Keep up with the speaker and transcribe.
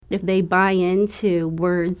If they buy into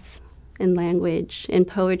words and language and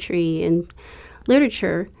poetry and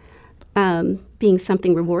literature being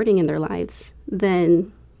something rewarding in their lives,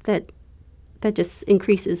 then that just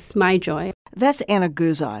increases my joy. That's Anna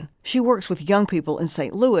Guzan. She works with young people in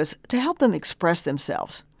St. Louis to help them express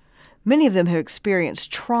themselves. Many of them have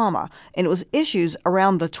experienced trauma, and it was issues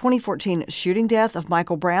around the 2014 shooting death of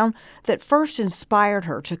Michael Brown that first inspired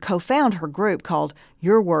her to co-found her group called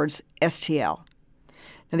Your Words STL.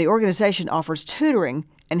 Now, the organization offers tutoring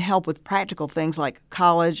and help with practical things like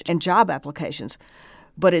college and job applications,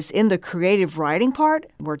 but it's in the creative writing part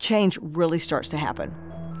where change really starts to happen.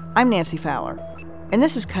 I'm Nancy Fowler, and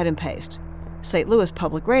this is Cut and Paste, St. Louis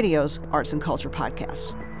Public Radio's Arts and Culture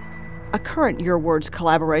podcast. A current Your Words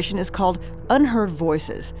collaboration is called Unheard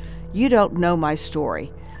Voices, You Don't Know My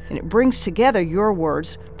Story, and it brings together Your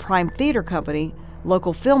Words, Prime Theater Company,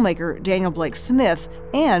 local filmmaker Daniel Blake Smith,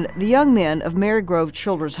 and the young men of Mary Grove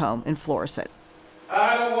Children's Home in Florissant.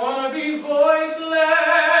 I don't want to be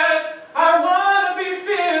voiceless, I want to be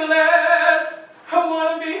fearless, I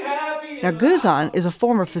want to be happy. Now, Guzan is a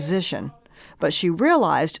former physician, but she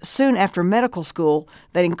realized soon after medical school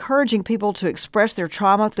that encouraging people to express their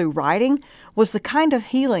trauma through writing was the kind of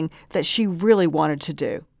healing that she really wanted to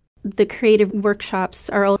do. The creative workshops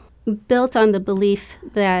are all built on the belief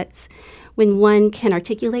that when one can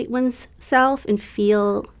articulate oneself and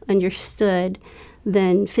feel understood,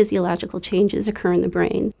 then physiological changes occur in the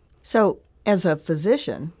brain. So, as a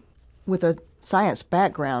physician with a science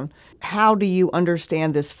background, how do you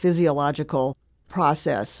understand this physiological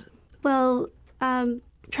process? Well,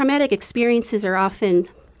 traumatic experiences are often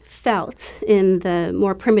felt in the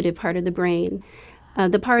more primitive part of the brain,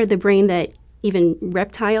 the part of the brain that even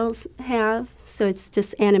reptiles have. So it's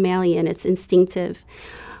just animalian, it's instinctive.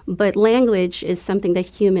 But language is something that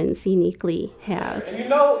humans uniquely have. And you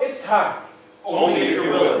know, it's time. Only if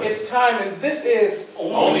you're willing. It's time, and this is...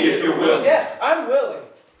 Only if you're willing. Yes, I'm willing.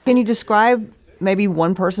 Can you describe maybe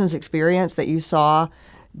one person's experience that you saw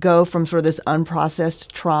go from sort of this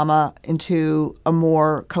unprocessed trauma into a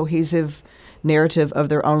more cohesive narrative of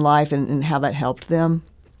their own life and how that helped them?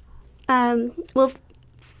 Well,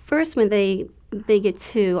 first, when they get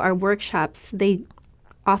to our workshops, they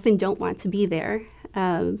often don't want to be there.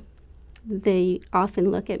 They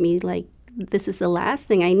often look at me like, this is the last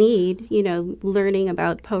thing I need, learning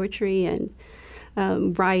about poetry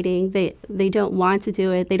and writing. They don't want to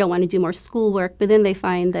do it. They don't want to do more schoolwork, but then they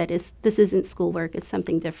find that this isn't schoolwork. It's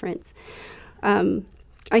something different.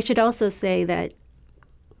 I should also say that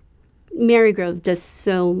Mary Grove does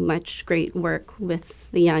so much great work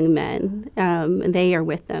with the young men. They are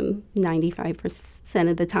with them 95%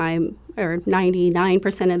 of the time, or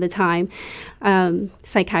 99% of the time.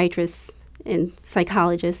 Psychiatrists and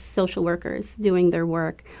psychologists, social workers doing their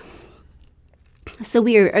work. So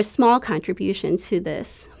we are a small contribution to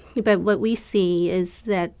this. But what we see is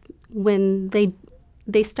that when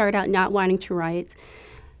they start out not wanting to write,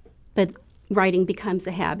 but writing becomes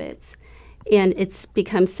a habit. And it's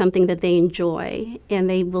becomes something that they enjoy, and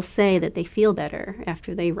they will say that they feel better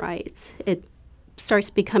after they write. It starts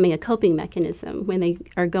becoming a coping mechanism when they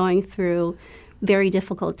are going through very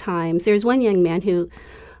difficult times. There's one young man who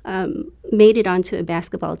made it onto a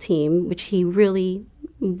basketball team, which he really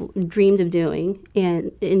dreamed of doing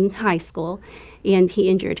in high school, and he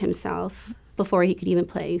injured himself before he could even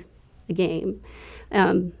play a game.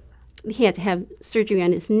 He had to have surgery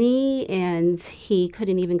on his knee, and he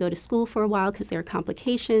couldn't even go to school for a while because there were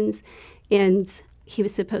complications. And he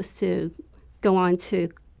was supposed to go on to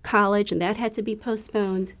college, and that had to be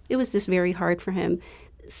postponed. It was just very hard for him.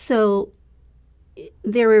 So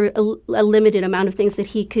there were a limited amount of things that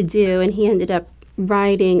he could do, and he ended up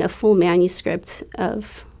writing a full manuscript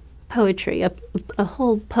of poetry, a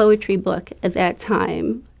whole poetry book at that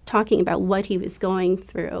time, talking about what he was going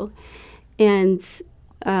through. And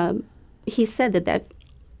he said that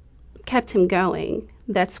kept him going.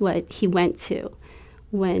 That's what he went to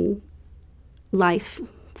when life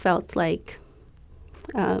felt like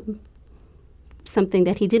something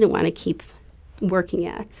that he didn't want to keep working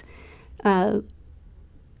at.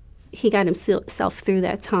 He got himself through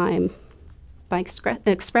that time by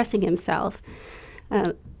expressing himself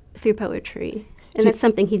through poetry. And that's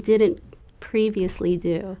something he didn't previously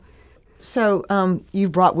do. So you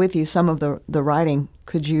brought with you some of the writing.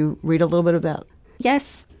 Could you read a little bit of that?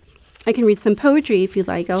 Yes. I can read some poetry if you'd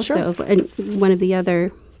like also, Sure. And one of the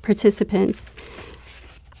other participants.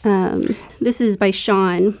 This is by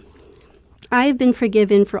Sean. I have been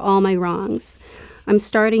forgiven for all my wrongs. I'm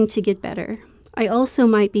starting to get better. I also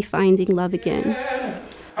might be finding love again. Yeah,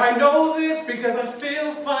 I know this because I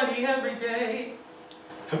feel funny every day.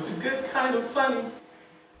 But the good kind of funny.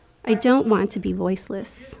 I don't want to be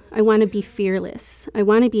voiceless. I want to be fearless. I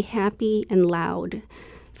want to be happy and loud,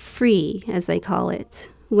 free, as they call it.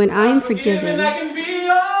 When I'm forgiven, I can be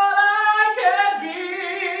all I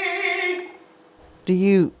can be. Do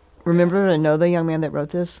you remember and know the young man that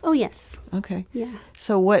wrote this? oh yes, Okay. yeah.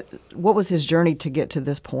 So what was his journey to get to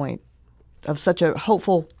this point of such a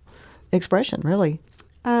hopeful expression, really?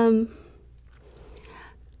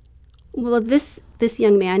 Well, this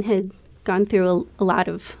young man had gone through a lot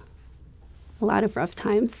of rough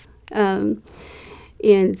times, and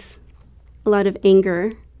a lot of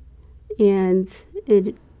anger, and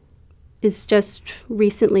it is just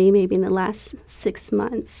recently, maybe in the last 6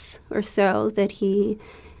 months or so, that he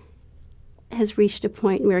has reached a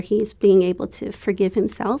point where he's being able to forgive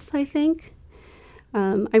himself, I think.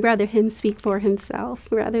 I'd rather him speak for himself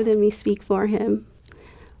rather than me speak for him.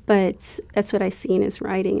 But that's what I see in his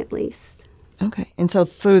writing, at least. Okay. And so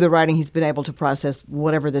through the writing, he's been able to process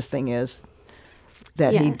whatever this thing is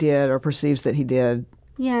that he Yes. did or perceives that he did.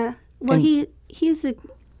 Yeah. Well, And-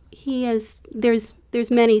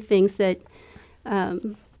 there's many things that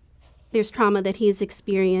there's trauma that he's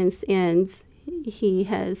experienced, and he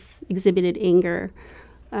has exhibited anger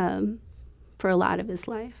for a lot of his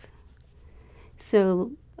life.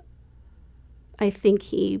 So I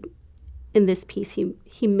think in this piece,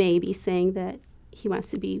 he may be saying that he wants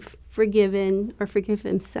to be forgiven or forgive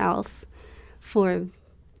himself for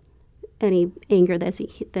any anger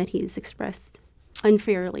that he's expressed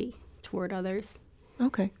unfairly toward others.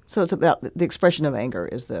 Okay. So it's about the expression of anger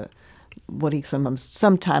is what he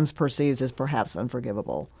sometimes perceives as perhaps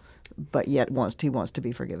unforgivable, but yet he wants to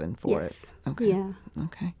be forgiven for Yes. it. Okay. Yeah.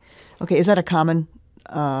 Okay. Okay. Is that a common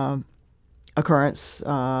occurrence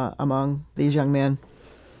among these young men?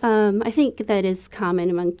 I think that is common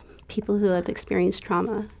among people who have experienced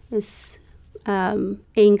trauma, is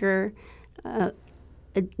anger, a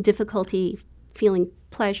difficulty feeling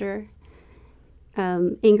pleasure,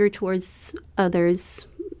 anger towards others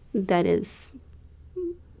that is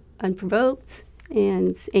unprovoked,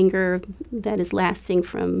 and anger that is lasting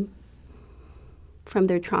from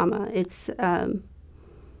their trauma. It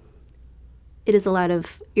is a lot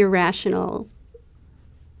of irrational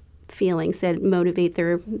feelings that motivate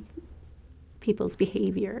their people's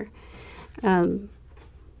behavior. And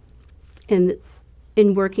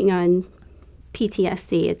in working on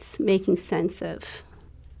PTSD, it's making sense of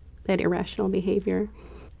that irrational behavior.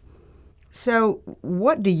 So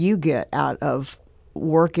what do you get out of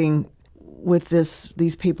working with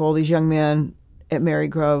these people, these young men at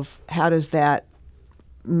Marygrove? How does that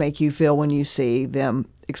make you feel when you see them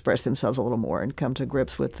express themselves a little more and come to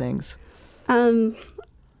grips with things?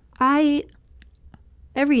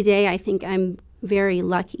 Every day I think I'm very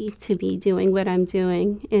lucky to be doing what I'm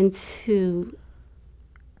doing and to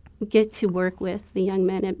get to work with the young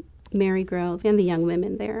men at Marygrove and the young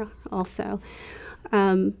women there also.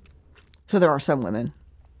 So there are some women.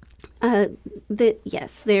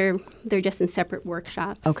 Yes, they're just in separate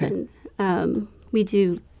workshops. Okay. And we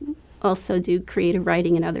do also do creative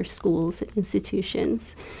writing in other schools and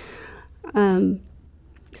institutions.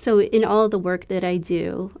 So in all the work that I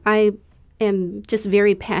do, I am just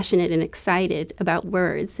very passionate and excited about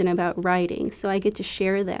words and about writing. So I get to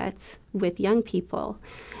share that with young people.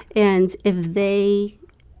 And if they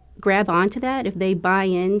grab onto that, if they buy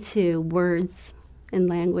into words and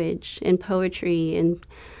language and poetry and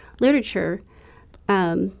literature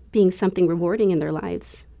being something rewarding in their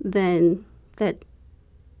lives, then that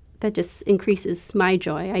just increases my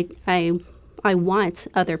joy. I want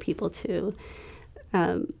other people to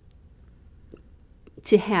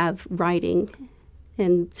have writing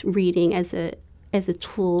and reading as a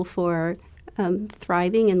tool for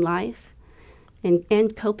thriving in life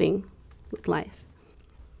and coping with life.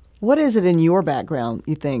 What is it in your background,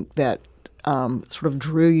 you think, that sort of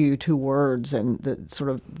drew you to words and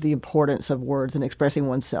the importance of words and expressing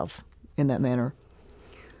oneself in that manner?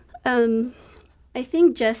 I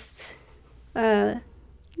think just how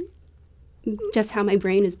my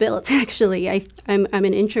brain is built. Actually, I'm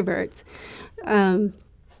an introvert.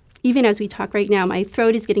 Even as we talk right now, my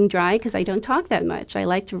throat is getting dry because I don't talk that much. I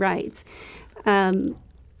like to write, and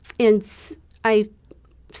I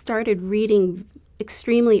started reading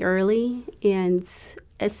extremely early. And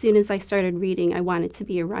as soon as I started reading, I wanted to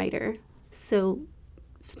be a writer. So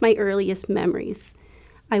it's my earliest memories.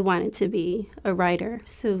 I wanted to be a writer.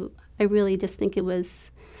 So I really just think it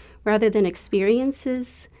was, rather than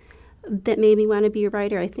experiences that made me want to be a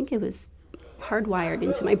writer, I think it was hardwired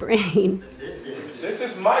into my brain. This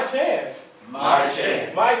is my chance. My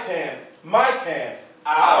chance. My chance. My chance.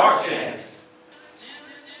 Our chance.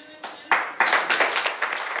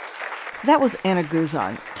 That was Anna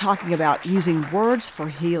Guzan talking about using words for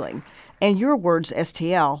healing, and Your Words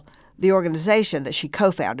STL, the organization that she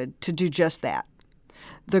co-founded to do just that.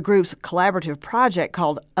 The group's collaborative project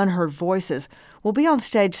called Unheard Voices will be on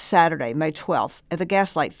stage Saturday, May 12th at the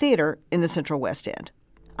Gaslight Theater in the Central West End.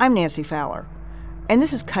 I'm Nancy Fowler, and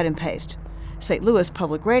this is Cut and Paste, St. Louis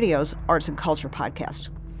Public Radio's arts and culture podcast,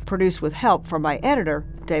 produced with help from my editor,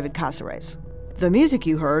 David Casares. The music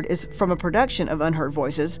you heard is from a production of Unheard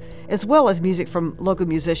Voices, as well as music from local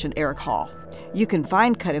musician Eric Hall. You can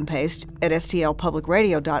find Cut and Paste at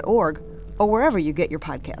stlpublicradio.org or wherever you get your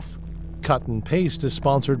podcasts. Cut and Paste is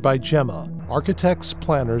sponsored by Gemma, architects,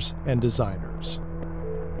 planners, and designers.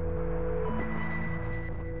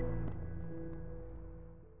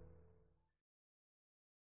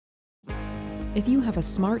 If you have a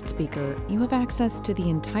smart speaker, you have access to the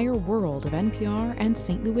entire world of NPR and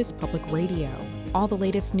St. Louis Public Radio. All the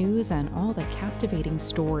latest news and all the captivating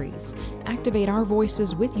stories. Activate our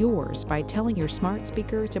voices with yours by telling your smart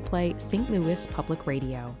speaker to play St. Louis Public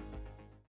Radio.